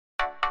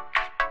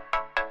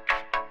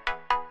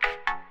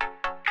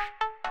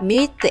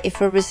Meet the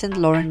effervescent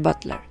Lauren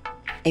Butler,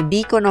 a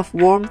beacon of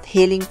warmth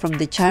hailing from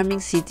the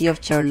charming city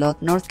of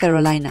Charlotte, North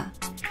Carolina.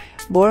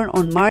 Born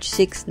on March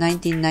 6,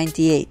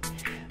 1998,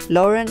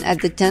 Lauren,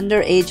 at the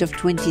tender age of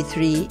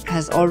 23,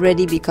 has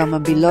already become a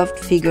beloved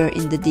figure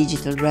in the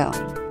digital realm.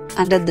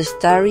 Under the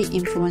starry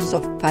influence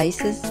of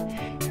Pisces,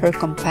 her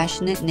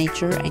compassionate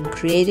nature and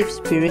creative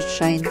spirit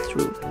shine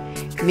through,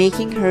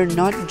 making her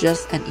not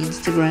just an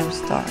Instagram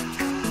star,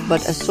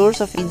 but a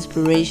source of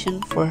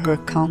inspiration for her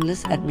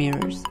countless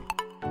admirers.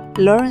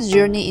 Lauren's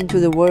journey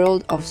into the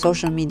world of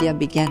social media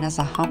began as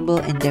a humble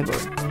endeavor,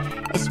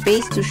 a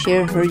space to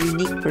share her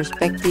unique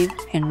perspective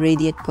and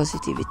radiate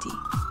positivity.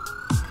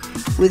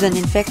 With an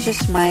infectious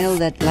smile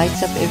that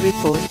lights up every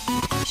post,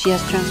 she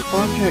has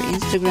transformed her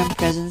Instagram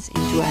presence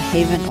into a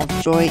haven of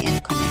joy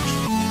and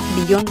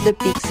connection. Beyond the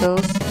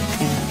pixels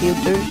and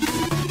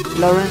filters,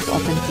 Lauren's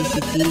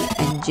authenticity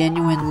and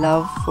genuine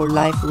love for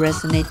life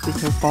resonate with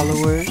her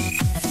followers,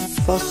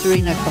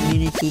 fostering a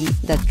community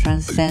that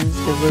transcends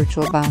the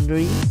virtual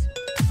boundaries.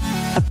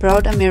 A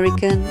proud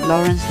American,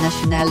 Lauren's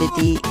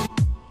nationality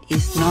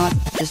is not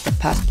just a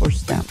passport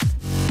stamp,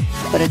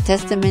 but a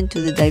testament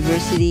to the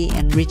diversity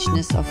and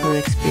richness of her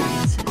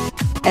experiences.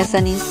 As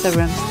an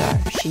Instagram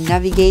star, she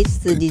navigates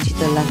the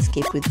digital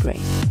landscape with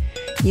grace,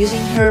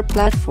 using her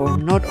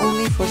platform not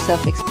only for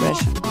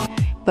self-expression,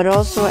 but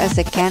also as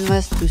a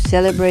canvas to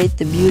celebrate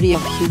the beauty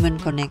of human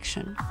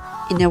connection.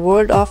 In a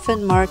world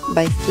often marked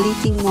by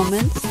fleeting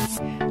moments,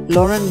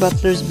 Lauren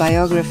Butler's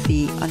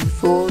biography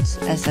unfolds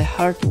as a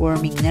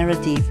heartwarming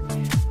narrative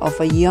of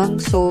a young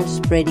soul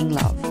spreading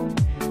love,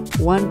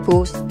 one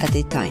post at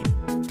a time.